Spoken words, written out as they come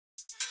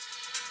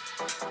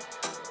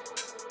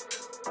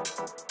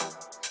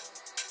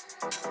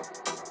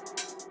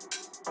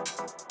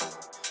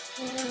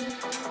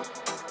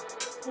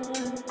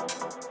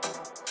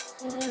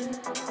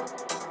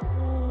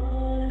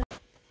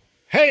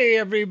Hey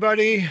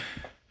everybody,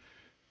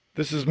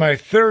 this is my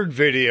third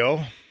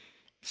video,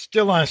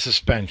 still on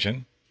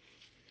suspension,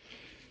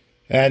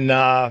 and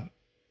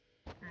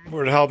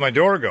where the hell did my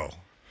door go?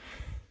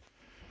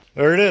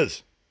 There it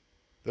is.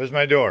 There's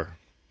my door.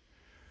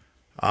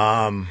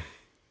 I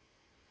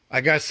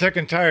got sick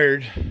and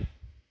tired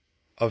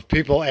of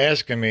people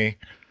asking me,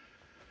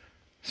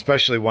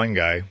 especially one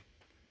guy,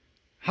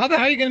 how the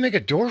hell are you going to make a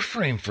door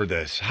frame for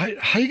this? How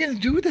are you going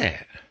to do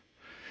that?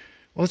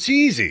 Well, it's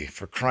easy,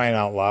 for crying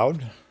out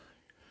loud.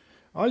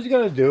 All you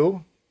got to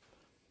do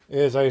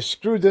is I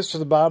screwed this to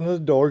the bottom of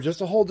the door just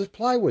to hold this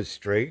plywood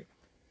straight.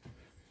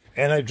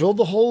 And I drilled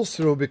the holes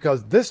through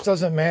because this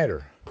doesn't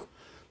matter.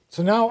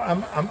 So now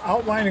I'm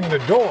outlining the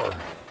door.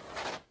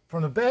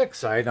 From the back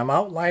side, I'm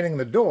outlining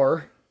the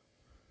door.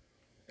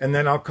 And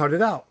then I'll cut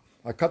it out.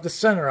 I'll cut the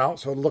center out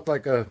so it'll look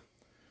like a,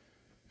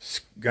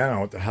 I don't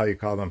know what the hell you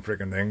call them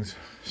freaking things.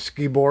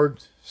 Ski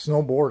board,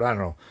 snowboard, I don't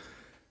know.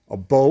 A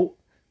boat.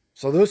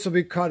 So this will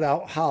be cut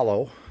out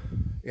hollow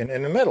in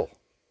the middle.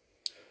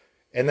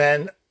 And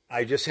then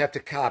I just have to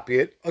copy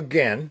it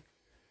again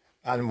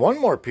on one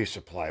more piece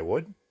of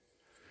plywood.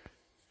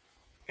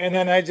 And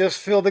then I just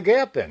fill the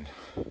gap in.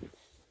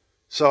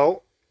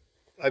 So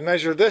I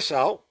measure this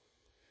out.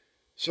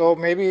 So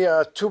maybe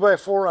a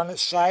 2x4 on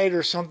its side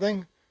or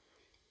something.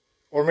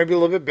 Or maybe a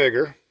little bit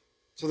bigger.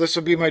 So this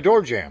will be my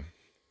door jamb.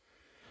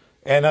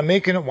 And I'm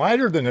making it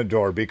wider than the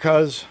door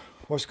because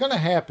what's going to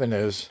happen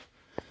is,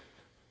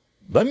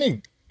 let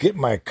me get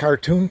my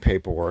cartoon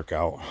paperwork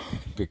out,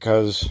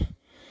 because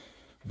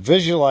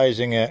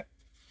visualizing it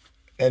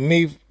and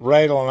me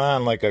rattling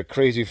on like a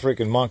crazy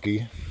freaking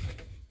monkey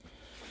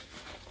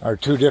are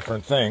two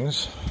different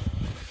things.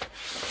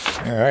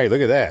 All right,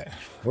 look at that.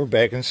 We're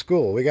back in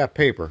school. We got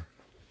paper.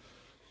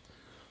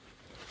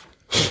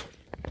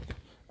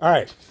 All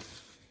right.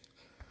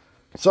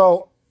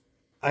 So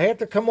I have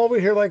to come over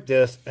here like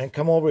this and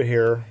come over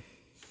here.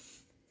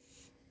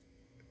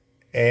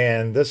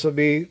 And this will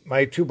be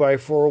my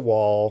 2x4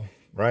 wall,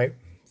 right?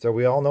 So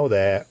we all know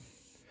that.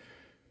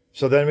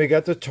 So then we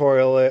got the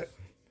toilet.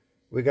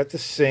 We got the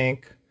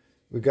sink.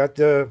 We got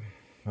the,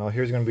 well,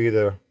 here's going to be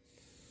the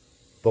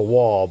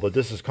wall, but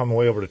this is coming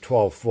way over to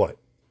 12 foot.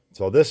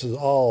 So this is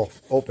all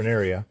open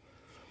area.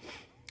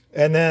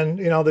 And then,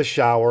 you know, the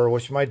shower,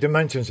 which my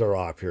dimensions are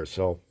off here.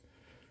 So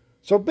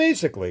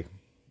basically,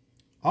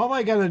 all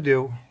I got to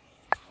do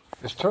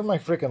is turn my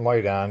freaking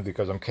light on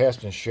because I'm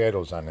casting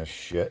shadows on this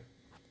shit.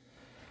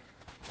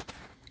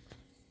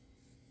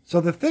 So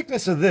the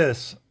thickness of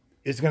this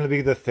is going to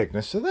be the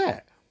thickness of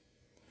that.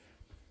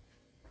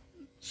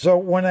 So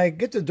when I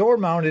get the door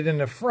mounted in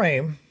the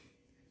frame,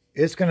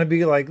 it's going to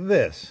be like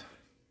this.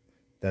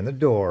 Then the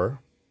door,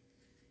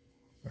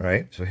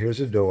 right? So here's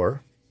the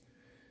door.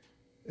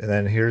 And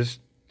then here's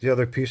the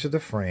other piece of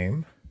the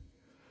frame.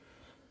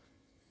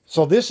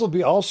 So this will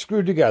be all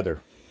screwed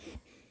together.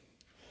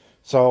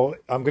 So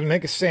I'm going to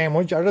make a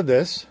sandwich out of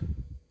this.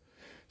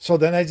 So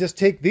then I just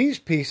take these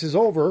pieces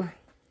over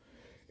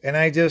and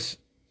I just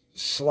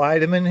slide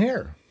them in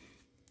here.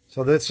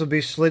 So this will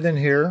be slid in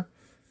here,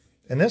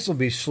 and this will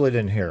be slid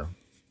in here,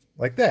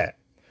 like that.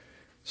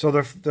 So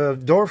the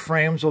door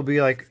frames will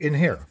be like in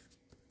here,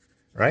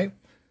 right?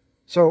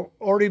 So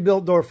already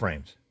built door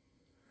frames.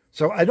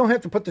 So I don't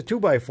have to put the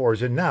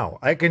 2x4s in now.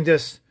 I can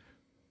just,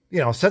 you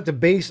know, set the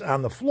base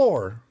on the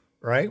floor,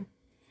 right?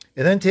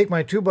 And then take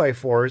my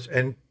 2x4s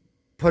and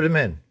put them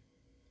in.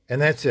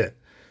 And that's it.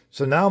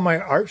 So now my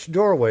arched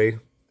doorway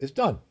is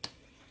done.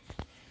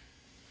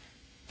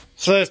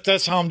 So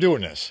that's how I'm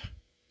doing this.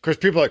 Because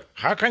people are like,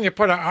 how can you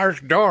put an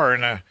arched door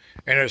in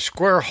a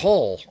square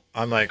hole?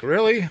 I'm like,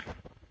 really?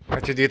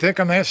 I said, do you think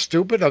I'm that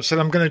stupid? I said,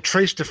 I'm going to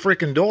trace the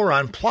freaking door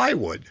on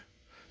plywood.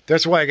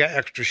 That's why I got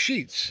extra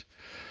sheets.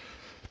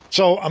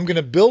 So I'm going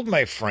to build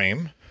my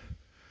frame.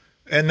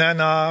 And then,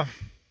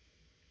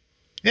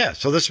 yeah,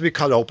 so this will be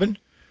cut open.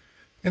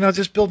 And I'll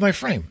just build my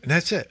frame. And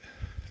that's it.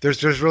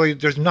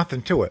 There's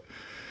nothing to it.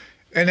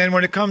 And then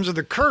when it comes to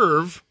the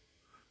curve,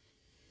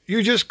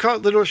 you just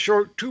cut little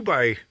short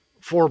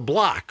 2x4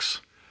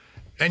 blocks,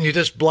 and you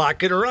just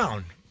block it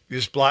around. You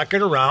just block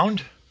it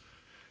around,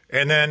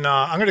 and then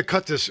I'm going to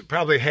cut this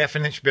probably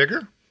 1/2 inch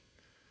bigger,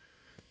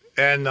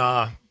 and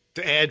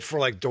to add for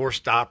like door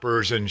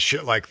stoppers and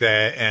shit like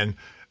that, and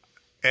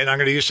I'm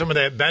going to use some of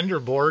that bender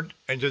board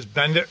and just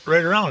bend it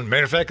right around.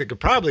 Matter of fact, I could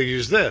probably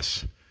use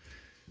this.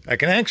 I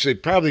can actually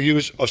probably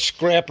use a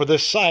scrap of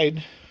this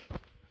side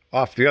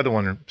off the other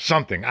one or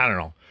something. I don't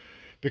know,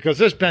 because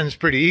this bends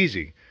pretty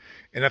easy.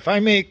 And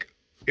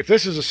if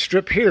this is a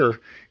strip here,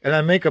 and I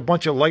make a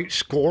bunch of light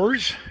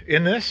scores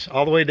in this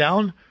all the way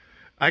down,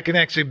 I can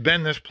actually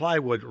bend this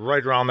plywood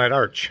right around that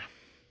arch.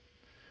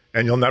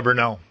 And you'll never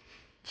know.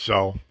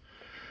 So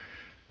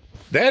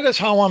that is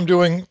how I'm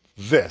doing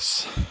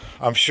this.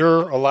 I'm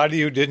sure a lot of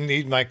you didn't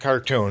need my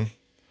cartoon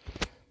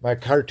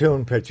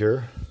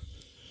picture.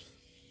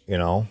 you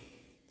know,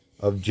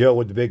 of Joe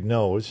with the big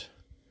nose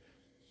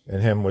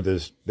and him with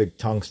his big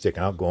tongue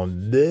sticking out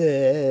going,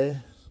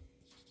 bleh.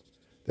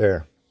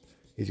 There.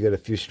 He's got a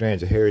few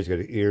strands of hair. He's got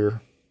an ear.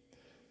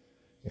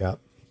 Yeah.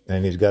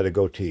 And he's got a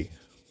goatee.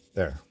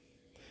 There.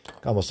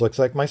 Almost looks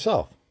like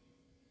myself.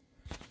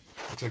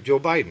 Looks like Joe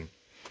Biden.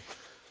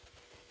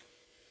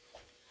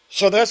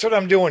 So that's what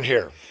I'm doing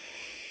here.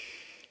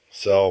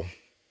 So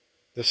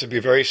this would be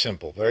very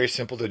simple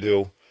to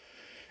do.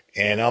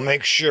 And I'll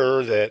make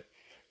sure that,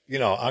 you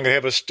know, I'm going to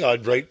have a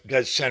stud right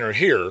dead center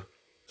here.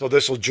 So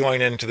this will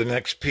join into the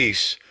next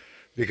piece,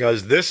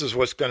 because this is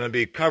what's going to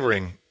be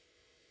covering,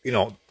 you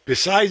know,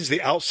 besides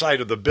the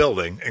outside of the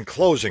building and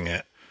closing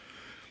it,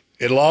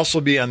 it'll also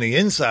be on the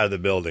inside of the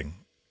building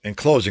and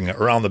closing it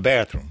around the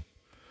bathroom.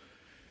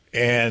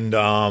 And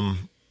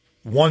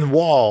one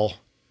wall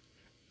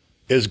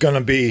is going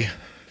to be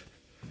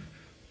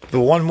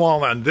the one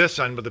wall on this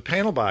end, but the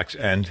panel box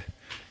end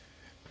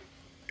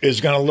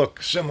is going to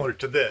look similar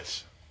to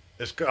this.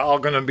 It's all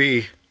going to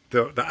be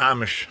the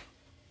Amish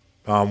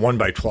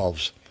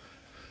 1x12s.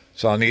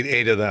 So I'll need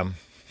 8 of them.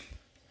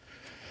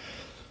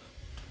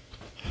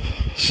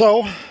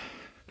 So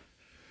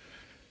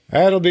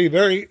that'll be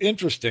very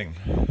interesting.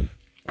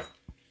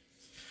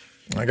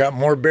 I got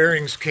more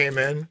bearings came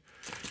in.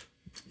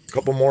 A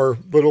couple more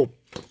little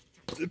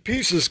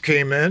pieces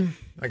came in.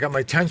 I got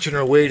my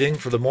tensioner waiting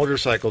for the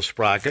motorcycle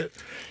sprocket.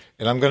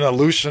 And I'm going to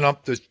loosen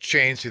up the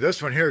chain. See,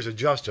 this one here is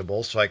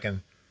adjustable, so I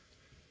can...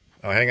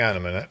 Oh, hang on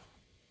a minute.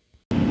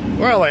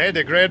 Well, I had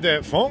to grab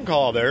that phone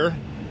call there.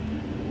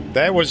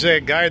 That was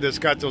that guy that's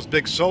got those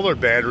big solar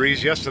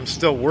batteries. Yes, I'm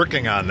still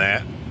working on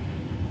that.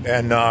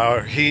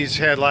 And he's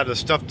had a lot of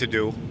stuff to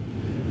do.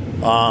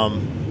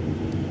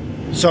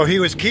 So he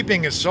was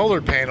keeping his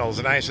solar panels,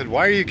 and I said,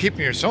 why are you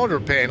keeping your solar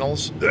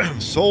panels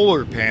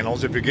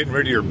if you're getting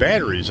rid of your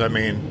batteries? I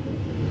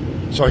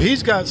mean, so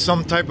he's got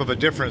some type of a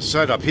different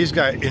setup. He's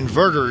got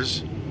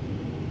inverters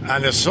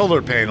on his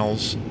solar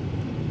panels.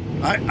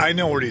 I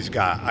know what he's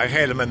got. I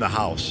had them in the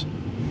house.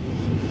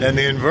 And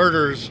the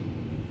inverters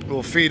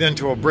will feed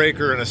into a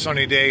breaker on a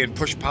sunny day and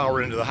push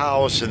power into the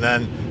house, and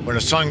then when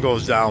the sun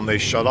goes down, they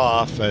shut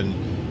off.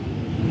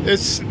 And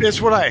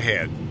it's what I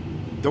had.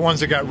 The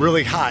ones that got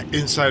really hot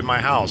inside my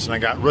house, and I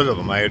got rid of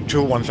them. I had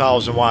 2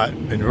 1,000-watt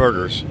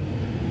inverters.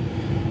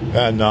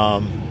 And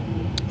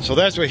so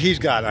that's what he's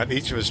got on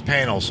each of his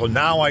panels. So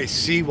now I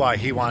see why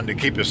he wanted to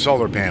keep his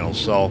solar panels.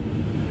 So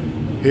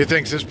he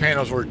thinks his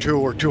panels were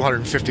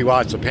 250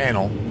 watts a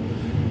panel.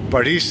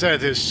 But he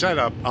said his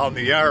setup out in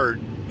the yard,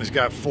 he's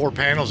got 4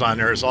 panels on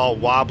there. It's all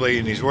wobbly,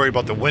 and he's worried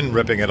about the wind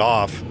ripping it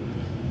off.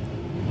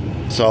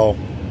 So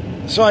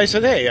I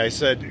said, hey,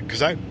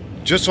 because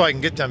just so I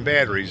can get them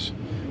batteries,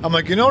 I'm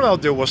like, you know what I'll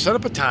do? We'll set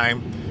up a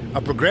time.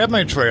 I'll grab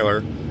my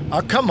trailer.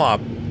 I'll come up.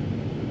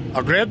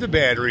 I'll grab the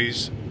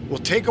batteries. We'll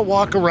take a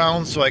walk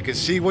around so I can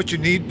see what you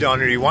need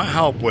done or you want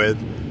help with.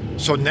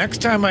 So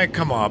next time I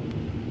come up,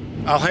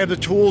 I'll have the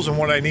tools and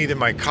what I need in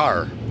my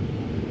car.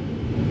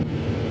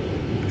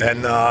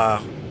 And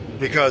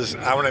because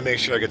I want to make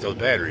sure I get those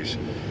batteries.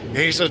 And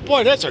he says,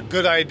 boy, that's a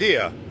good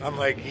idea. I'm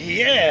like,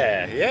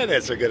 yeah,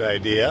 that's a good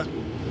idea.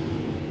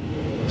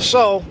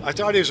 So I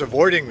thought he was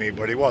avoiding me,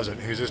 but he wasn't.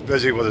 He was just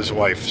busy with his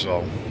wife.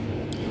 So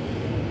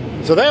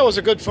that was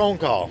a good phone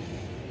call.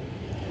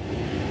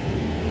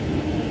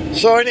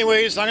 So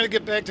anyways, I'm gonna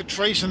get back to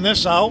tracing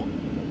this out,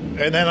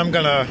 and then I'm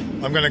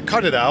gonna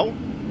cut it out,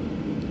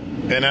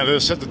 and I'm gonna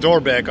set the door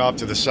back off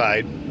to the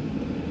side,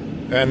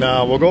 and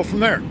we'll go from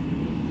there.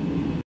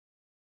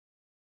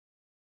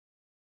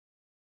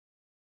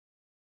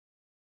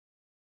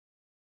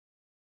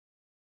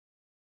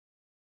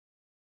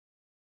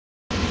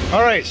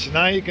 All right, so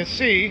now you can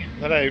see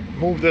that I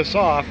moved this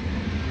off.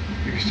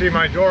 You can see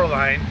my door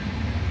line.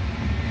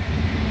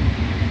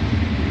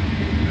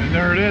 And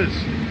there it is.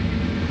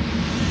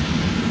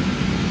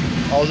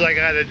 All I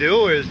gotta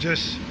do is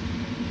just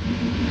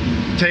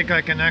take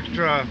like an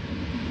extra,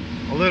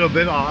 a little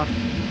bit off.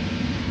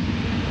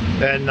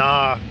 And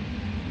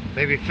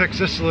maybe fix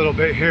this a little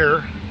bit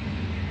here.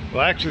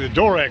 Well, actually the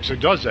door actually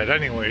does that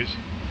anyways.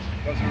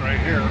 It does it right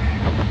here.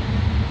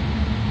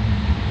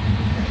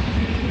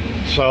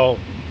 So,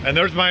 and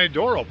there's my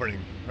door opening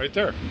right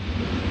there.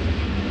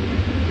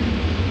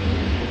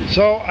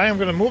 So I am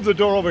going to move the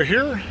door over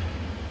here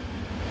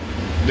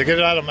to get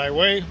it out of my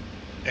way,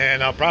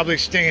 and I'll probably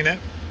stain it.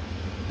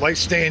 Light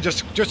stain,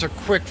 just a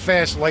quick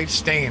fast light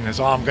stain is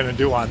all I'm going to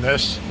do on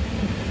this.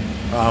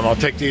 I'll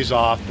take these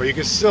off, but you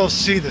can still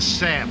see the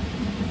sap.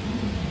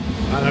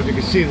 I don't know if you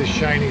can see the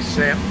shiny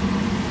sap.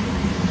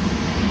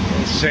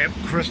 Sap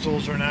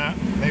crystals or not.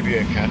 Maybe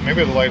I can.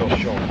 Maybe the light will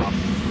show up.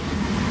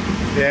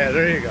 Yeah,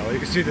 there you go. You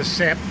can see the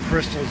sap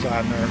crystals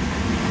on there.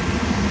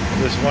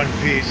 This one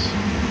piece.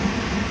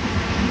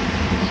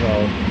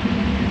 So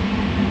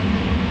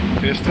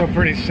it's still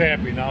pretty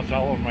sappy. Now it's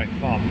all over my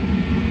thumb.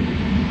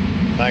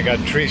 And I got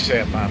tree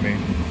sap on me.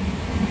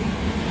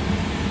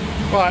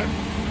 But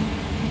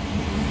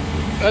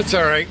that's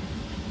all right.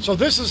 So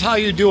this is how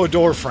you do a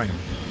door frame.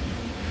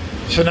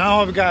 So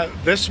now I've got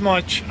this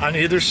much on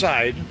either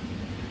side.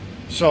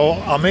 So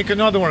I'll make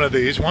another one of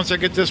these once I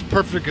get this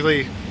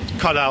perfectly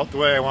cut out the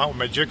way I want with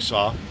my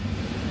jigsaw.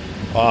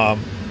 And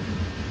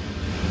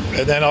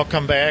then I'll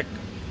come back.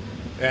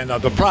 And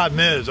the problem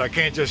is I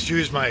can't just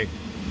use my,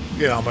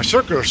 my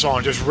circular saw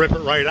and just rip it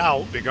right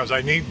out, because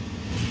I need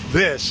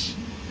this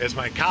as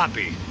my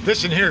copy.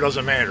 This in here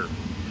doesn't matter.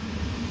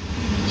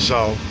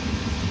 So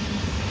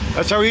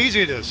that's how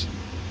easy it is.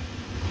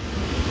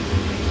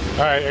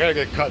 All right, I gotta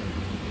get cutting.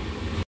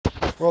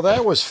 Well,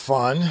 that was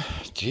fun.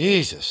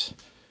 Jesus.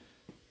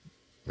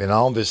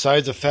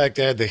 Besides the fact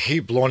that I had the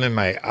heat blowing in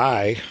my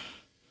eye.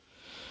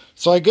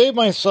 So I gave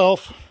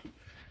myself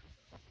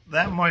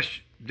that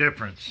much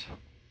difference.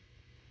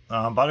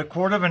 About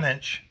 1/4 of an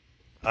inch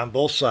on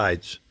both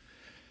sides.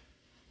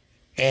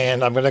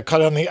 And I'm going to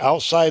cut on the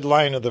outside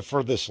line of the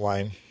furthest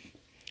line.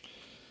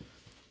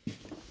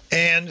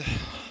 And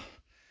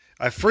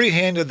I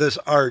freehanded this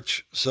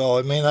arch, so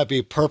it may not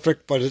be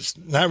perfect, but it's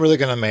not really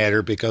going to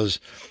matter, because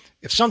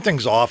if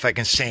something's off, I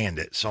can sand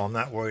it, so I'm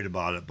not worried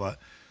about it. But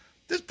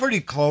this is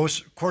pretty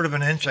close, 1/4 of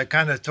an inch. I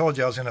kind of told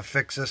you I was going to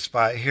fix this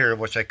spot here,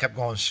 which I kept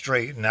going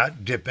straight and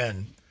not dip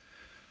in.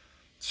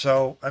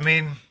 So,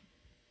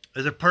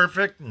 is it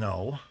perfect?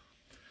 No.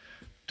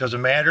 Does it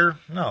matter?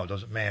 No, it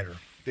doesn't matter.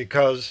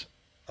 Because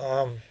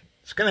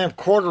it's going to have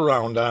quarter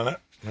round on it.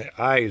 My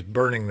eye is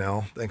burning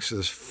now, thanks to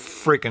this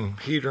freaking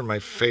heater in my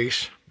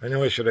face. I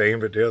knew I should have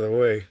aimed it the other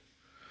way.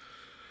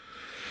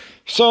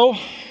 So,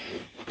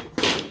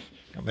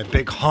 got my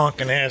big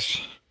honking ass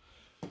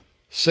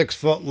 6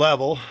 foot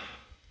level.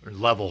 Or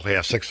level,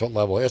 yeah, 6 foot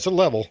level. It's a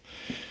level.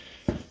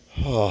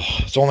 Oh,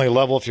 it's only a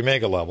level if you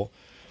make a level.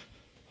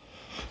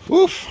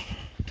 Woof.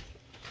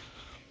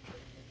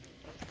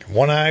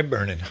 One eye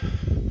burning.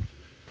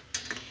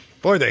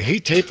 Boy, the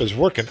heat tape is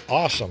working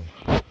awesome.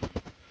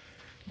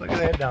 Look at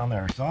that down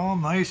there. It's all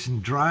nice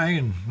and dry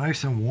and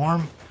nice and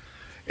warm.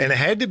 And it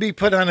had to be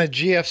put on a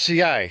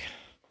GFCI.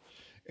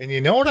 And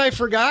you know what I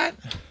forgot?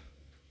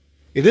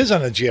 It is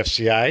on a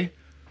GFCI.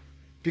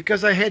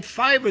 Because I had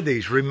 5 of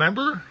these,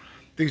 remember?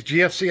 These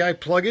GFCI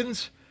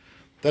plugins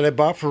that I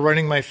bought for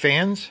running my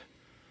fans.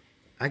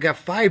 I got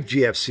 5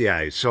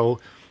 GFCIs. So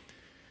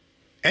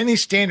any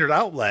standard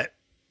outlet,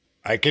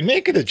 I can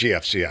make it a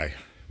GFCI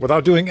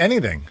without doing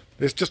anything.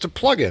 It's just a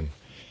plug-in.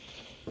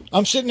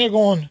 I'm sitting there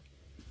going,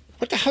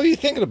 what the hell are you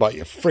thinking about,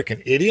 you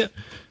freaking idiot?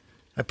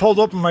 I pulled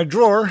open my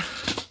drawer,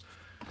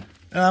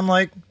 and I'm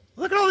like,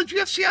 look at all the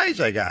GFCIs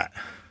I got.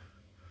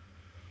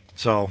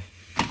 So,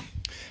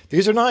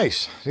 these are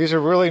nice. These are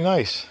really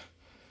nice.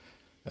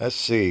 Let's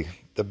see.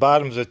 The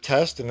bottom's a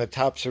test, and the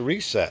top's a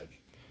reset.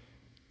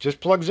 Just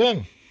plugs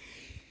in.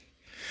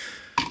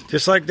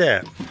 Just like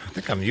that. I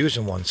think I'm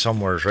using one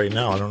somewhere right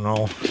now. I don't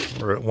know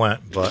where it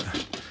went, but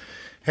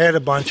had a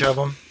bunch of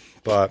them.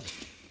 But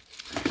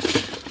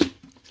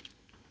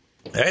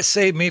that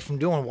saved me from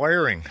doing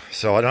wiring,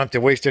 so I don't have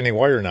to waste any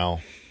wire now.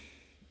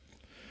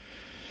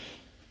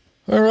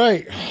 All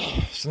right,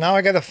 so now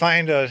I got to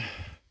find I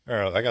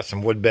got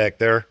some wood back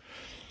there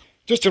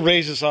just to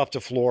raise this off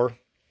the floor,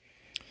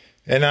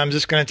 and I'm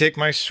just going to take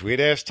my sweet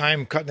ass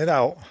time cutting it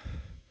out.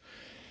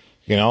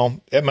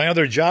 At my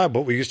other job,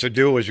 what we used to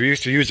do was we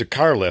used to use a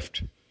car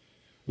lift.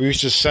 We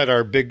used to set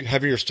our big,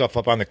 heavier stuff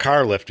up on the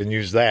car lift and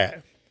use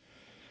that.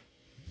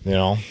 We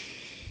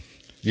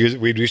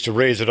used to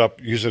raise it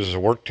up, use it as a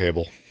work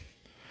table.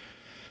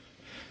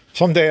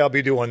 Someday I'll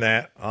be doing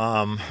that.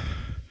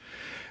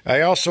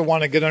 I also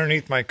want to get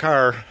underneath my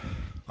car,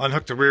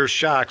 unhook the rear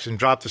shocks, and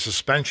drop the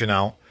suspension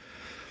out.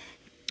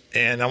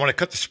 And I want to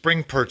cut the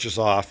spring purchase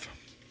off.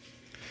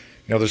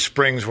 The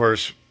springs where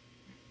it's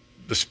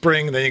the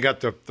spring, then you got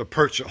the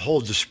perch that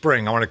holds the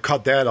spring. I want to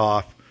cut that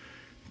off,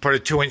 put a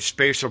 2-inch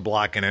spacer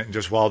block in it, and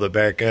just weld it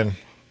back in.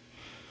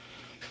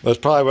 That's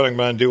probably what I'm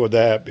going to do with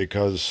that,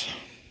 because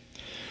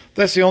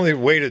that's the only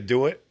way to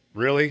do it,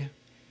 really,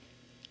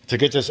 to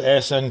get this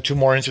ass end 2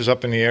 more inches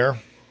up in the air.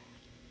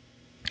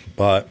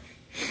 But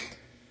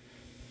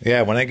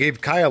yeah, when I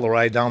gave Kyle a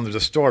ride down to the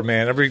store,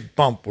 man, every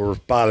bump we're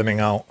bottoming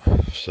out.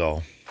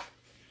 So,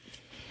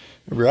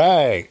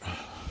 right.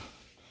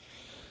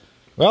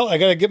 Well, I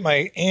got to get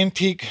my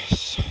antique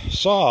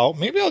saw out.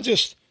 Maybe I'll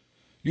just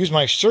use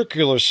my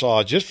circular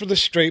saw just for the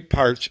straight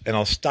parts, and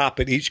I'll stop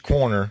at each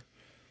corner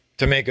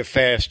to make it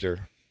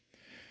faster.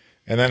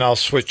 And then I'll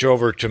switch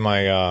over to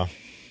my,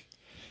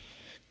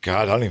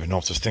 God, I don't even know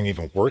if this thing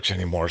even works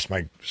anymore. It's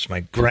my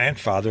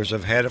grandfather's.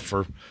 I've had it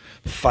for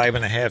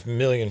 5.5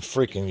 million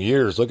freaking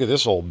years. Look at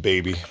this old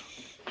baby.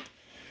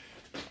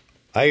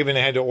 I even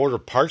had to order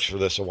parts for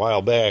this a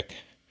while back.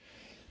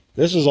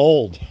 This is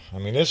old.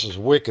 This is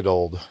wicked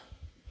old.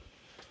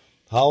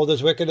 How old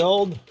is wicked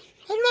old?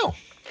 I don't know.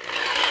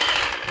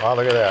 Wow,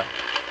 look at that.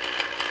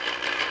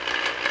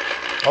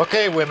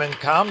 Okay, women,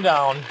 calm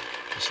down.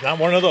 It's not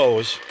one of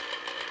those.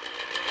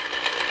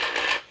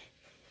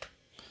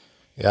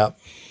 Yep.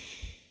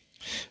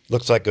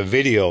 Looks like a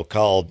video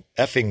called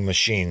Effing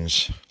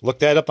Machines. Look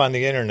that up on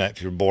the internet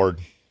if you're bored.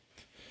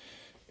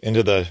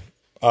 Into the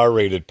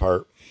R-rated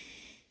part.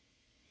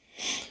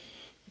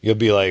 You'll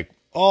be like,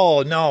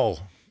 oh no,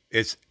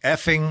 it's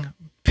effing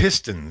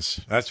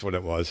pistons. That's what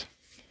it was.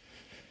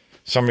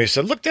 Somebody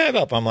said, look that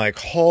up. I'm like,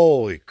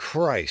 holy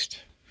Christ.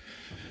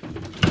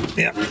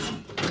 Yep.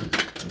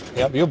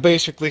 Yep, you'll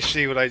basically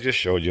see what I just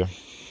showed you.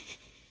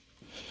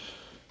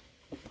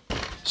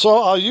 So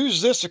I'll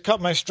use this to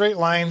cut my straight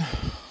line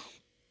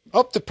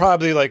up to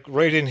probably like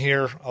right in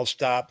here. I'll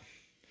stop.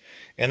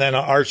 And then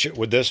I'll arch it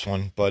with this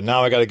one. But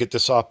now I got to get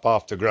this up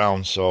off the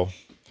ground. So,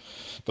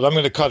 but I'm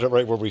going to cut it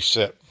right where we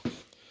sit.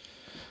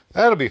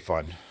 That'll be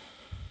fun.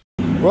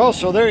 Well,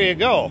 so there you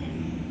go.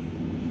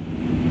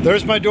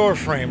 There's my door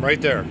frame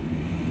right there.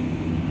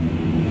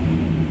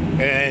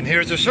 And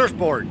here's the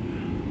surfboard.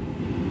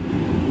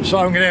 So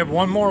I'm going to have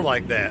one more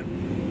like that.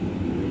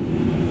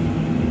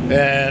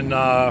 And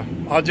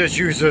I'll just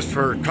use this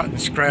for cutting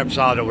scraps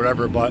out or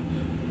whatever. But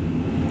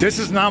this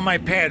is now my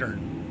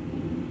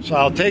pattern. So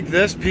I'll take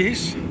this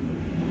piece,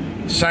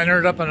 center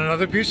it up on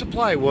another piece of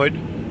plywood,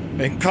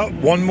 and cut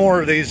one more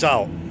of these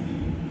out.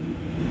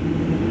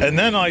 And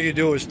then all you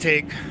do is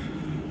take,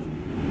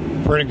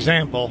 for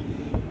example,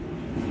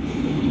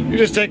 you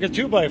just take a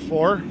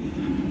 2x4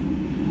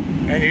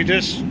 and you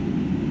just,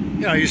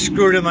 you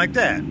screw it in like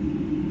that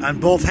on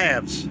both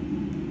halves.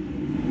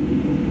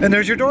 And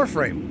there's your door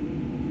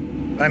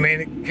frame. I mean,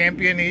 it can't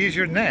be any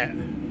easier than that.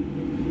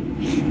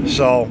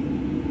 So,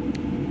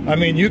 I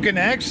mean, you can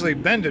actually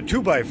bend a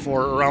 2x4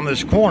 around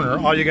this corner.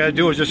 All you got to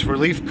do is just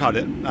relief cut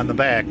it on the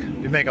back.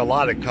 You make a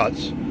lot of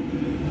cuts.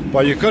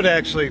 But you could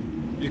actually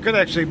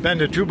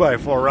bend a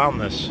 2x4 around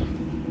this.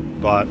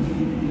 But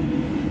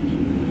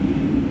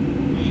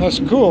that's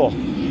cool.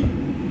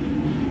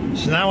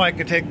 So now I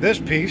can take this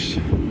piece,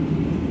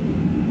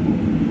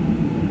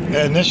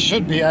 and this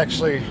should be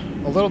actually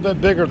a little bit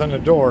bigger than the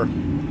door,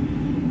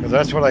 because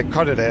that's what I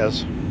cut it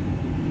as.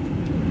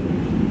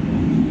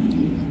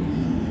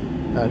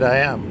 And I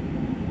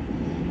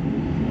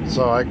am.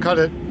 So I cut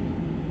it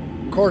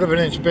 1/4 of an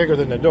inch bigger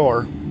than the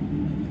door.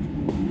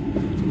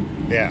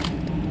 Yeah.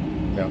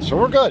 Yeah, so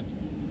we're good.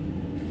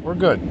 We're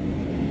good.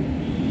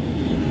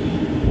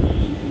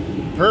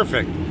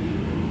 Perfect.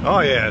 Oh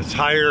yeah, it's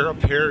higher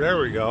up here. There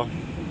we go.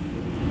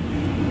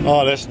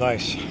 Oh, that's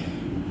nice.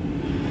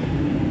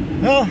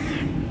 Well,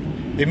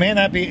 it may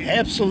not be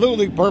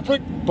absolutely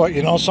perfect, but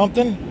you know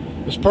something?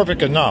 It's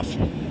perfect enough.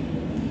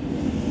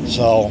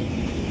 So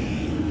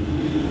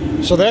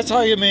that's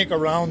how you make a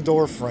round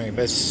door frame.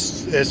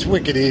 It's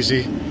wicked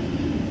easy.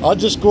 I'll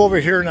just go over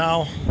here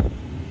now.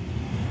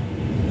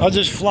 I'll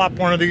just flop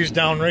one of these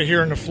down right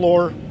here on the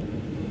floor.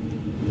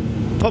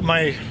 Put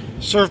my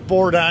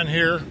surfboard on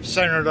here,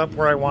 center it up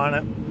where I want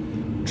it.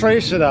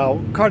 Trace it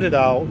out, cut it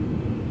out,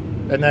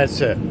 and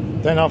that's it.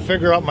 Then I'll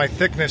figure out my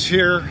thickness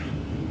here.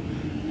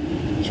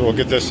 So we'll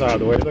get this out of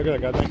the way. Look, I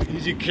got like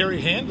easy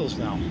carry handles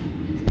now.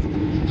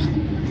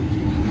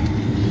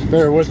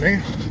 Bear with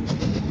me.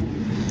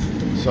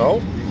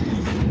 So,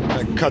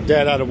 I cut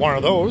that out of one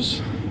of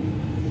those.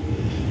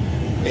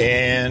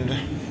 And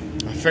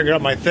I figured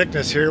out my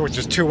thickness here, which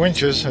is 2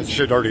 inches. I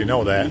should already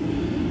know that.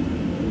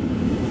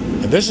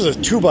 And this is a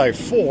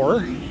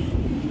 2x4.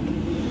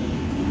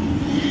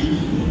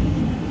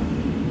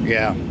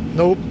 Yeah,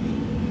 nope.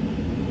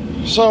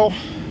 So,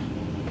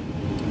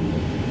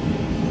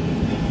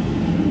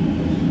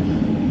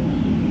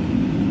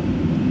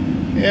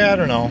 yeah, I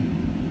don't know.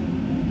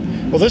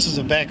 Well, this is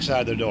the back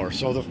side of the door.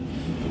 So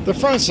the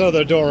front side of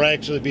the door will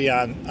actually be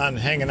on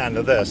hanging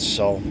onto this.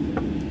 So,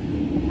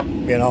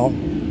 you know,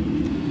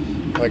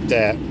 like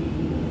that.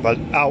 But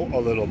out a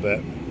little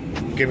bit.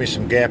 Give me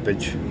some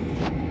gappage.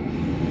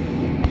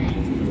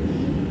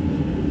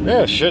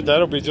 Yeah, shit,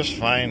 that'll be just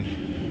fine.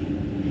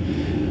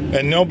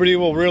 And nobody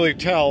will really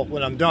tell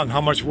when I'm done how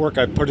much work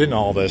I put in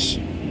all this.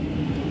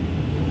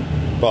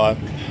 But,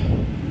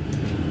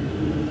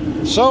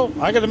 so,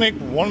 I gotta make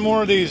one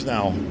more of these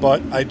now.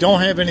 But I don't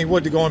have any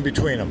wood to go in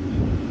between them.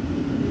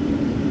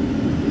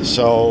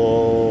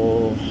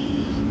 So,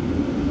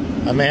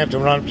 I may have to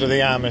run up to the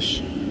Amish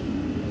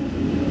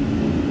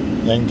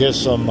and get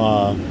some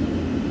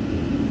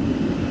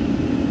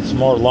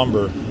more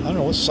lumber. I don't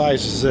know, what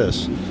size is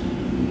this?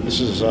 This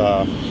is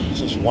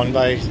 1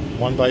 by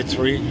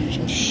 3,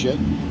 some shit.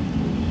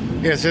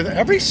 Yeah, so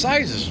every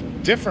size is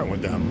different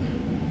with them.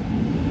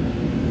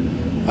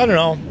 I don't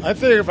know. I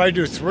figure if I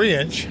do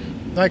 3-inch,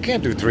 no, I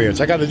can't do 3-inch.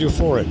 I got to do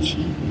 4-inch.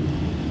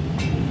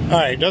 All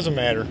right, doesn't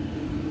matter.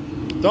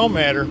 Don't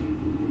matter.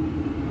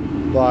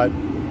 But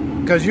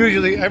because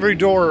usually every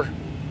door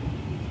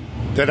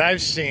that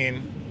I've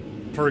seen,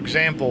 for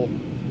example,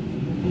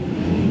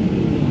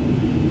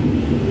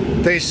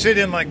 they sit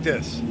in like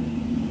this.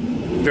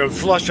 They're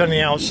flush on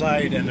the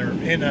outside and they're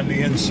in on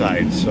the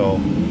inside. So,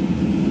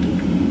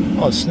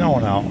 oh, it's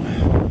snowing out.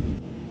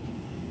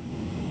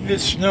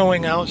 It's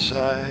snowing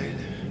outside.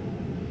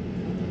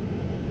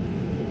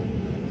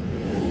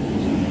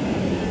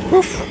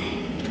 Oof.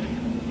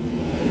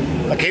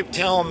 I keep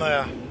telling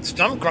the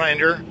stump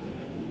grinder,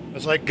 I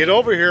was like, get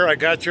over here. I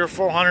got your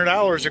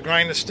 $400 to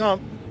grind the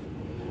stump.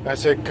 I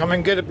said, come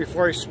and get it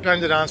before you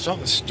spend it on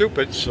something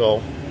stupid.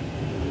 So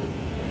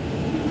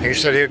he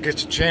said he'll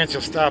get a chance,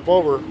 he'll stop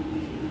over.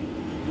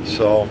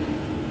 So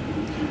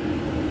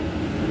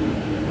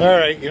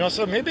Alright, you know,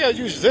 so maybe I'll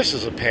use this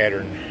as a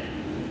pattern.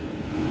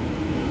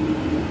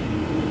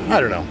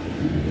 I don't know.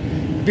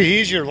 It'd be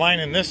easier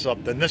lining this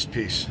up than this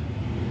piece,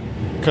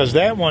 because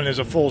that one is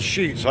a full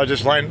sheet. So I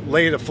just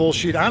lay a full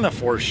sheet on a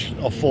full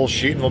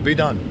sheet and we'll be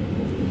done.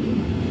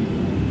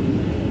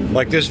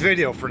 Like this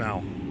video for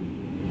now.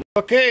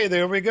 Okay,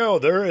 there we go.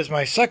 There is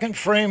my second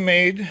frame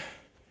made.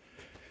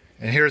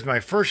 And here's my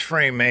first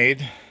frame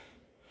made.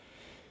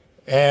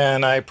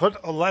 And I put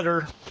a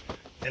letter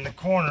in the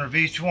corner of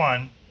each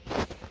one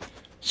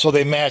so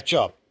they match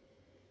up.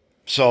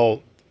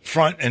 So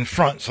front and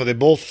front, so they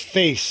both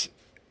face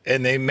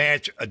and they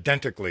match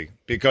identically.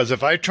 Because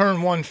if I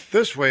turn one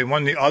this way,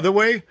 one the other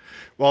way,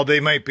 well,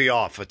 they might be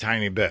off a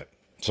tiny bit.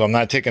 So I'm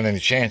not taking any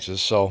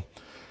chances. So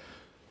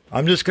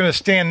I'm just going to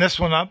stand this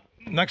one up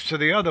next to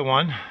the other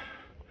one.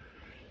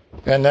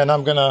 And then I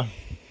want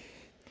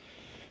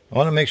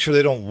to make sure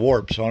they don't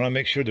warp. So I want to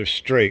make sure they're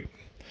straight.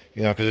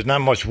 You know, because there's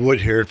not much wood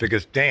here. If it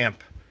gets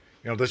damp,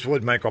 you know, this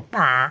wood might go,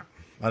 bah.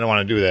 I don't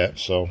want to do that.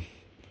 So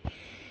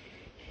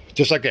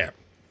just like that.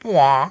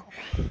 All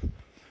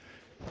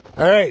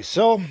right,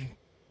 so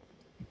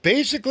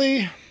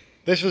basically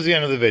this was the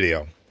end of the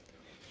video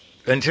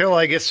until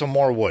I get some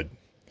more wood,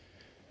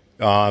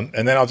 and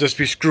then I'll just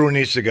be screwing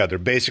these together.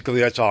 Basically,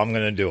 that's all I'm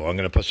going to do. I'm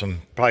going to put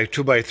some probably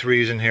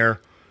 2x3s in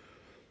here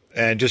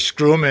and just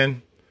screw them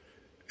in,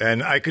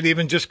 and I could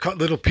even just cut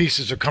little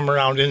pieces to come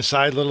around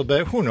inside a little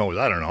bit. Who knows?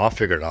 I don't know. I'll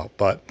figure it out,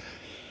 but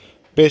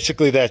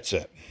basically that's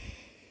it.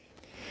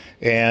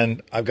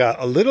 And I've got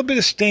a little bit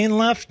of stain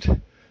left,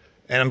 and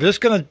I'm just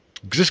going to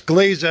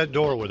glaze that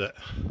door with it.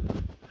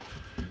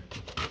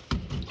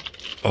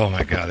 Oh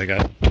my God,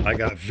 I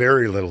got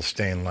very little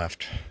stain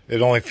left.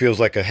 It only feels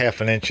like a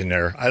 ½ inch in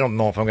there. I don't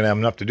know if I'm gonna have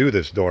enough to do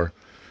this door.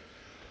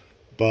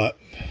 But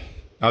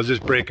I was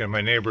just breaking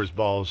my neighbor's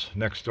balls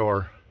next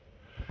door.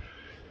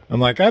 I'm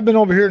like, I've been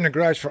over here in the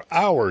garage for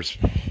hours.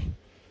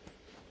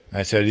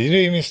 I said, you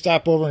didn't even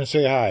stop over and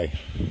say hi.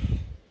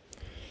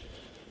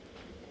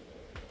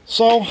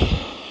 So, all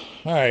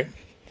right.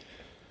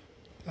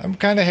 I'm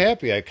kind of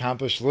happy I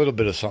accomplished a little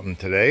bit of something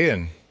today,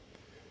 and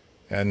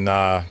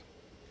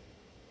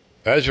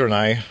Ezra and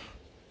I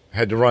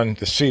had to run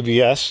to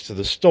CVS to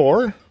the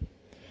store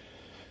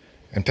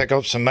and pick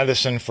up some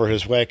medicine for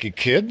his wacky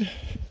kid,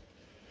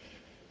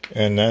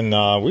 and then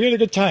we had a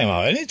good time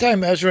out.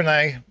 Anytime Ezra and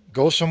I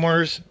go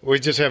somewhere, we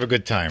just have a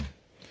good time,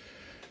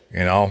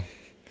 you know.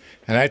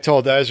 And I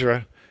told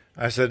Ezra,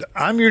 I said,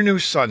 I'm your new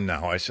son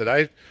now. I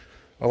said,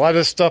 a lot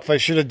of stuff I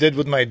should have did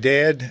with my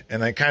dad,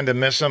 and I kind of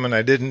miss him, and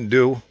I didn't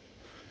do,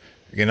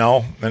 you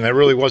know, and I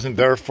really wasn't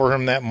there for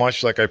him that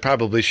much like I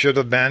probably should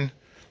have been,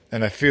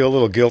 and I feel a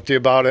little guilty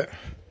about it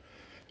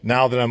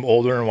now that I'm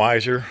older and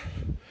wiser.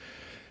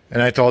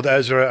 And I told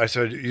Ezra, I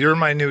said, you're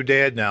my new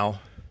dad now,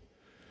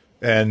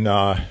 and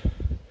I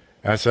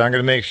said, I'm going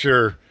to make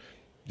sure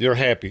you're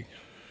happy,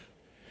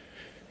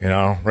 you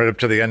know, right up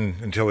to the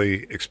end until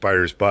he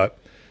expires. But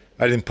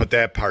I didn't put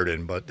that part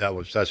in, but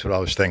that's what I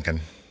was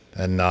thinking.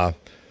 And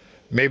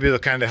maybe it'll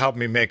kind of help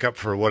me make up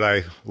for what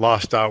I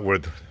lost out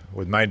with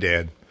my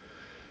dad.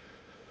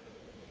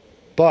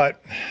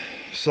 But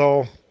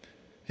so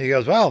he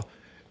goes, well,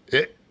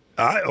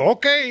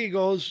 okay. He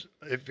goes,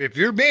 if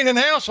you're being an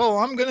asshole,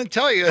 I'm going to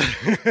tell you.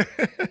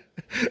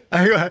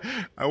 I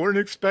wouldn't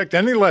expect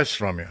any less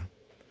from you,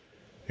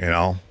 you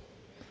know.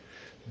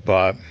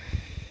 But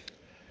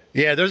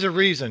yeah, there's a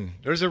reason.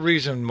 There's a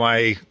reason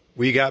why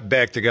we got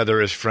back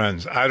together as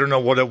friends. I don't know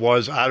what it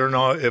was. I don't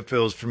know if it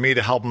was for me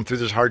to help him through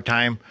this hard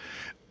time.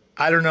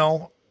 I don't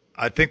know.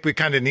 I think we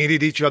kind of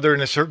needed each other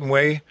in a certain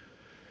way,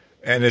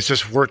 and it's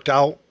just worked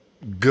out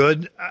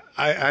good.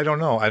 I don't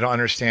know. I don't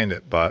understand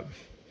it, but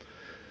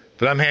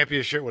I'm happy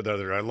as shit with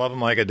Ezra. I love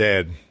him like a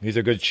dad. He's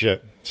a good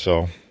shit.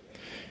 So,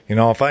 you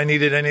know, if I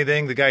needed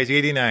anything, the guy's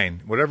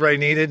 89. Whatever I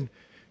needed,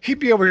 he'd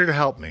be over here to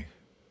help me.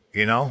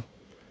 You know,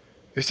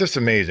 it's just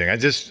amazing. I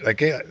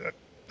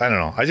don't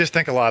know. I just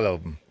think a lot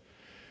of him.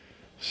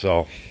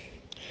 So,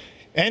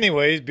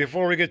 anyways,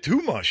 before we get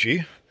too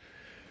mushy,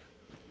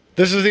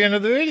 this is the end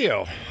of the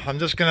video. I'm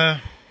just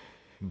gonna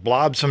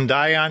blob some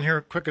dye on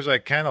here quick as I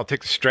can. I'll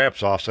take the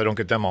straps off so I don't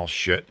get them all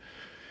shit,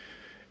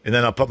 and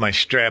then I'll put my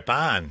strap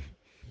on.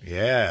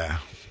 Yeah,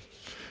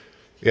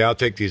 I'll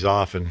take these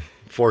off, and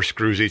 4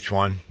 screws each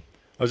one.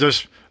 I'm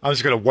just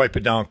gonna wipe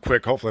it down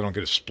quick. Hopefully I don't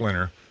get a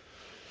splinter.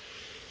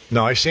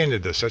 No, I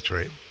sanded this. That's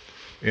right.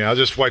 Yeah, I'll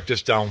just wipe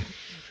this down,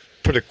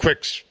 put a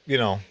quick, you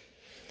know,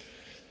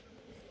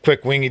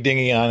 quick wingy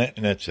dingy on it,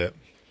 and that's it.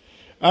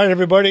 All right,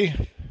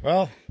 everybody.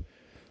 Well,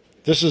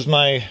 this is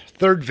my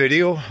 3rd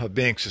video of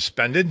being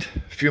suspended.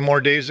 A few more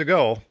days to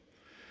go.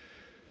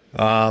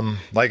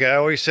 Like I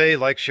always say,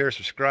 like, share,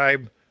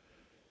 subscribe,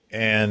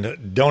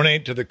 and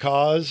donate to the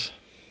cause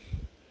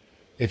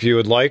if you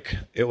would like.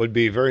 It would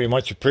be very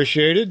much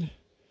appreciated.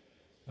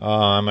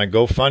 My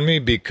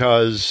GoFundMe,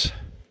 because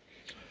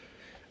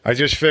I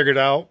just figured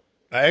out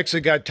I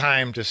actually got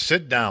time to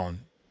sit down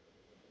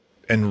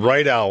and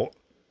write out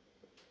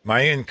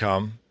my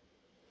income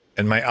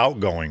and my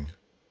outgoing.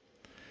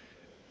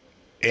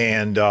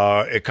 And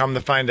it come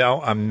to find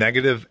out I'm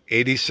negative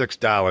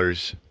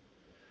 $86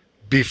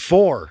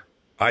 before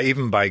I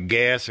even buy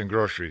gas and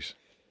groceries.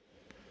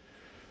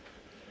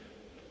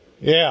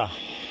 Yeah.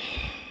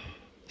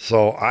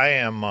 So I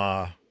am,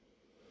 I'm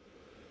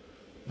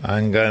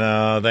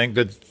gonna,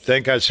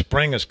 thank God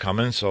spring is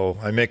coming, so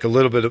I make a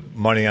little bit of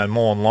money on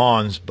mowing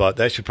lawns, but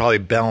that should probably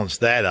balance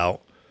that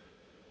out.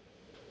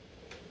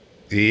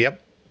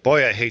 Yep.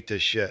 Boy, I hate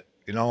this shit.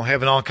 You know,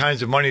 having all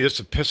kinds of money just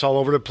to piss all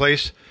over the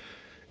place,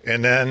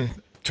 and then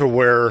to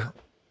where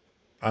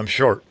I'm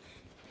short.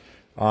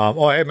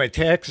 I had my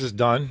taxes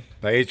done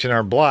by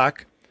H&R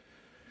Block,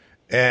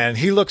 and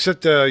he looks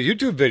at the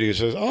YouTube video and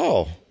says,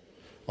 oh,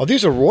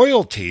 these are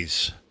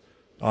royalties.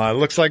 It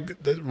looks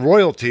like the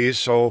royalties,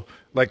 so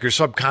like you're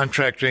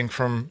subcontracting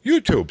from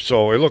YouTube.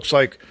 So it looks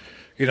like,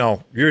 you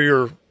know, you're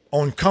your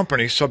own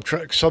company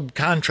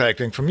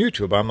subcontracting from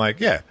YouTube. I'm like,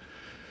 yeah.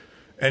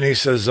 And he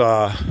says, you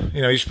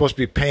know, you're supposed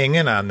to be paying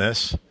in on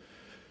this,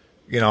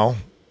 you know,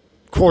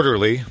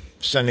 quarterly,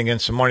 sending in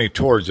some money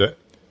towards it.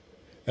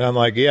 And I'm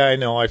like, yeah, I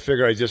know. I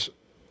figure I just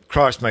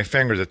crossed my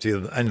fingers at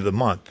the end of the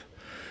month.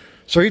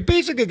 So he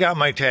basically got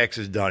my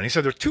taxes done. He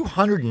said they're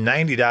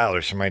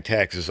 $290 for my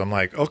taxes. I'm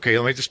like, okay,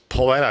 let me just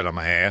pull that out of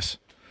my ass.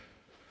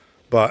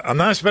 But I'm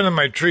not spending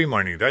my tree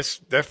money. That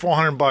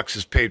 $400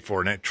 is paid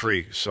for in that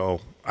tree.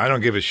 So I don't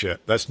give a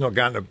shit. That's not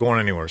going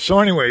anywhere. So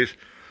anyways,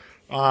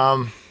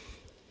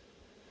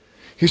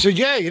 he said,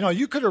 yeah, you know,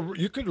 you could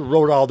have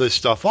wrote all this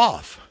stuff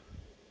off.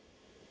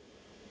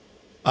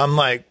 I'm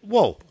like,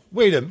 whoa,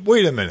 wait a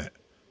minute.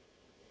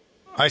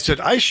 I said,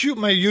 I shoot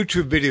my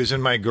YouTube videos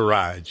in my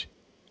garage.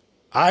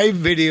 I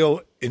video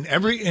in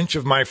every inch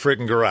of my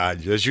freaking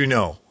garage, as you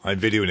know. I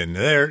video it in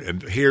there,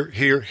 and here.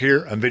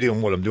 I'm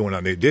videoing what I'm doing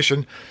on the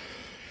addition.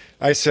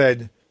 I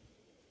said,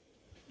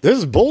 this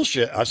is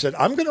bullshit. I said,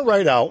 I'm going to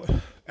write out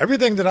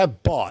everything that I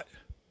bought,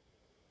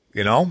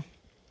 you know,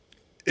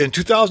 in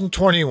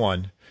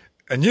 2021,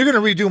 and you're going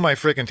to redo my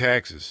freaking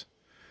taxes,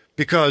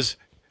 because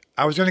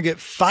I was going to get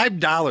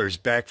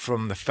 $5 back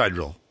from the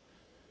federal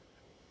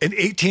and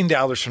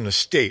 $18 from the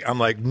state. I'm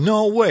like,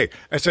 no way.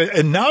 I said,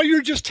 and now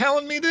you're just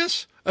telling me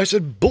this? I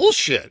said,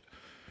 bullshit.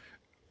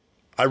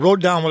 I wrote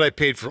down what I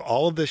paid for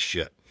all of this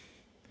shit.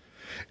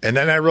 And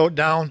then I wrote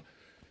down,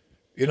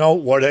 you know,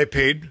 what I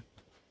paid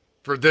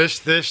for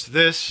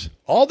this,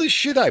 all the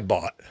shit I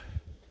bought.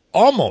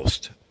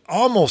 Almost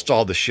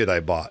all the shit I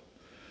bought.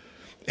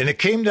 And it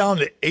came down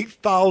to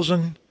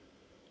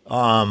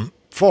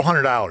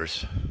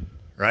 $8,400,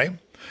 right?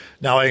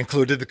 Now I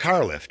included the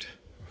car lift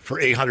for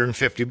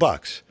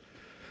 $850.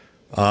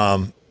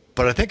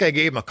 But I think I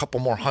gave him a couple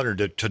more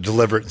hundred to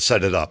deliver it and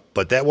set it up,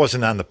 but that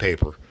wasn't on the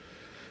paper.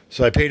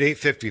 So I paid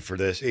 $850 for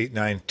this,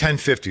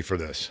 $1050 for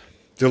this,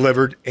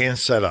 delivered and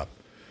set up.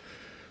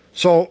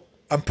 So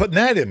I'm putting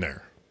that in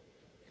there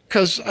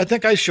because I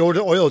think I showed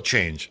an oil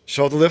change.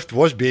 So the lift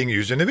was being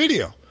used in the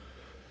video.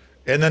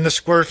 And then the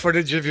square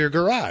footage of your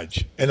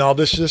garage and all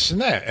this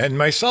and that, and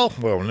my cell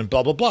phone and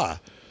blah, blah, blah.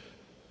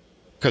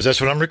 Because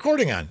that's what I'm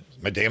recording on,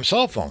 my damn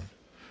cell phone,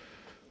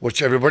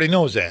 which everybody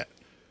knows that.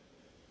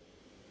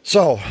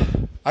 So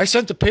I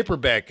sent the paper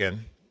back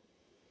in,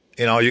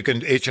 you know, you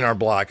can H&R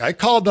Block. I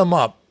called them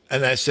up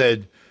and I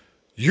said,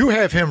 you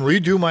have him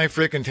redo my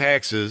freaking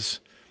taxes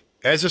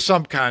as a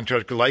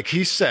subcontractor, like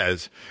he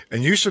says,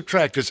 and you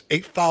subtract this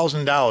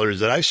 $8,000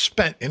 that I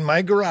spent in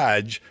my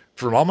garage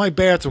for all my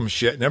bathroom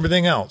shit and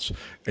everything else,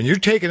 and you're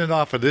taking it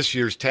off of this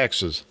year's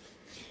taxes.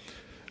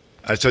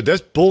 I said,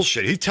 that's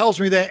bullshit. He tells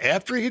me that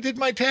after he did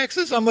my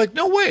taxes? I'm like,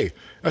 no way.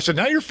 I said,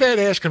 now your fat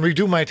ass can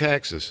redo my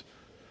taxes.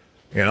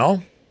 You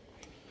know?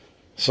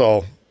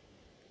 So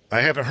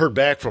I haven't heard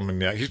back from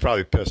him yet. He's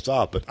probably pissed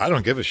off, but I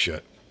don't give a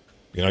shit.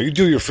 You know, you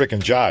do your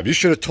freaking job. You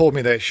should have told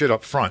me that shit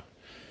up front.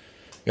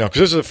 You know,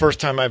 because this is the first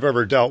time I've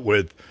ever dealt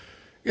with,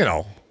 you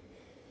know,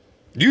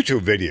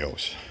 YouTube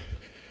videos.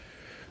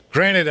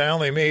 Granted, I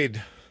only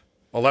made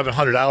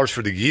 $1,100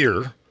 for the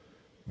year,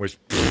 which,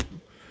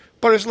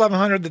 but it's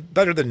 $1,100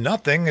 better than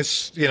nothing.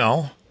 It's, you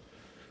know,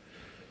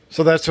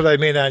 so that's what I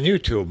made on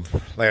YouTube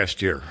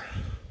last year.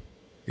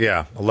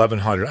 Yeah,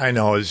 $1,100. I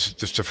know, it's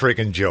just a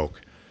freaking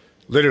joke.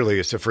 Literally,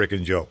 it's a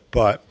freaking joke.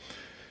 But,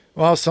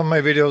 well, some of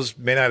my videos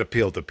may not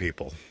appeal to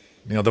people.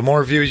 You know, the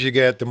more views you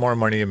get, the more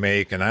money you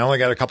make. And I only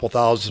got a couple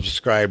thousand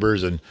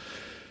subscribers, and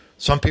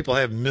some people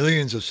have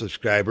millions of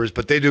subscribers,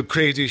 but they do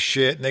crazy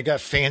shit, and they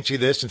got fancy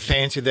this and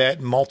fancy that,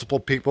 and multiple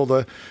people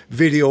to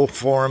video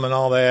for them and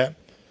all that.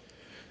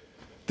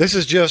 This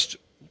is just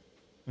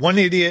one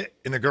idiot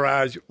in the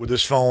garage with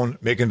his phone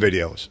making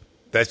videos.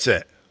 That's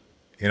it.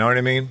 You know what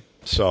I mean?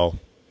 So,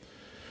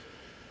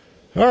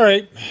 all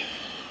right.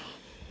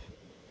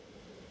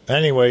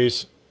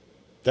 Anyways,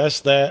 that's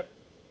that.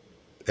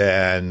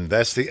 And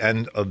that's the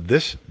end of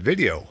this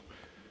video.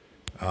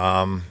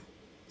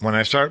 When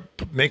I start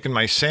making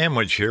my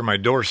sandwich here, my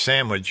door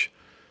sandwich,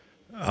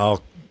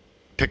 I'll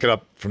pick it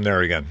up from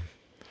there again.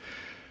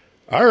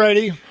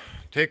 Alrighty.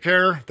 Take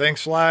care.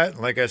 Thanks a lot.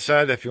 Like I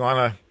said, if you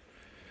want to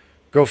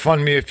go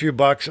fund me a few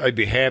bucks, I'd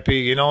be happy.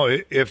 You know,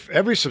 if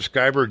every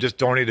subscriber just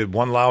donated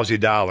one lousy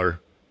dollar,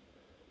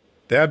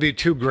 That'd be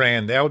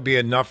 $2,000. That would be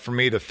enough for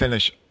me to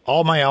finish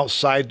all my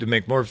outside, to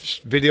make more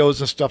videos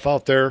and stuff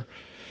out there.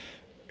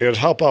 It would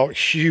help out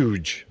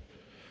huge,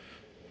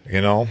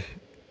 you know,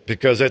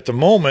 because at the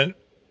moment,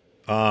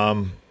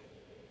 I'm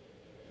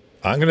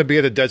going to be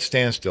at a dead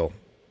standstill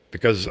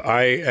because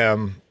I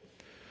am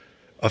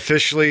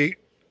officially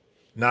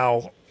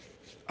now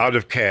out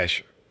of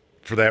cash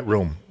for that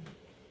room.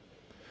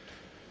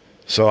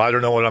 So I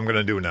don't know what I'm going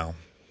to do now.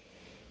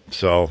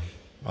 So,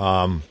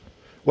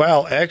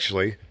 well,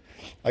 actually,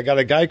 I got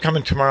a guy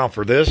coming tomorrow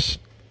for this.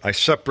 I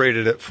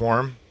separated it for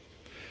him.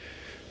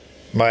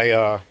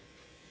 My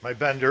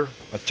bender,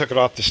 I took it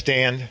off the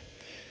stand.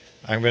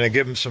 I'm going to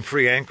give him some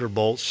free anchor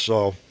bolts,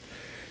 so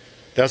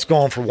that's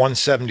going for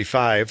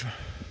 $175.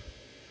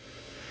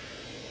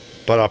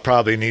 But I'll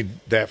probably need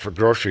that for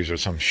groceries or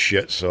some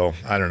shit, so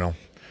I don't know.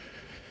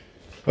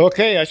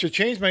 Okay, I should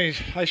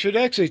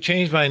actually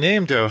change my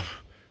name to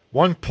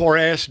One Poor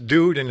Ass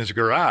Dude in His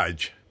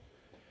Garage.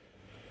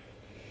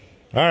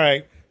 All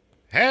right.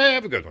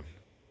 Have a good one.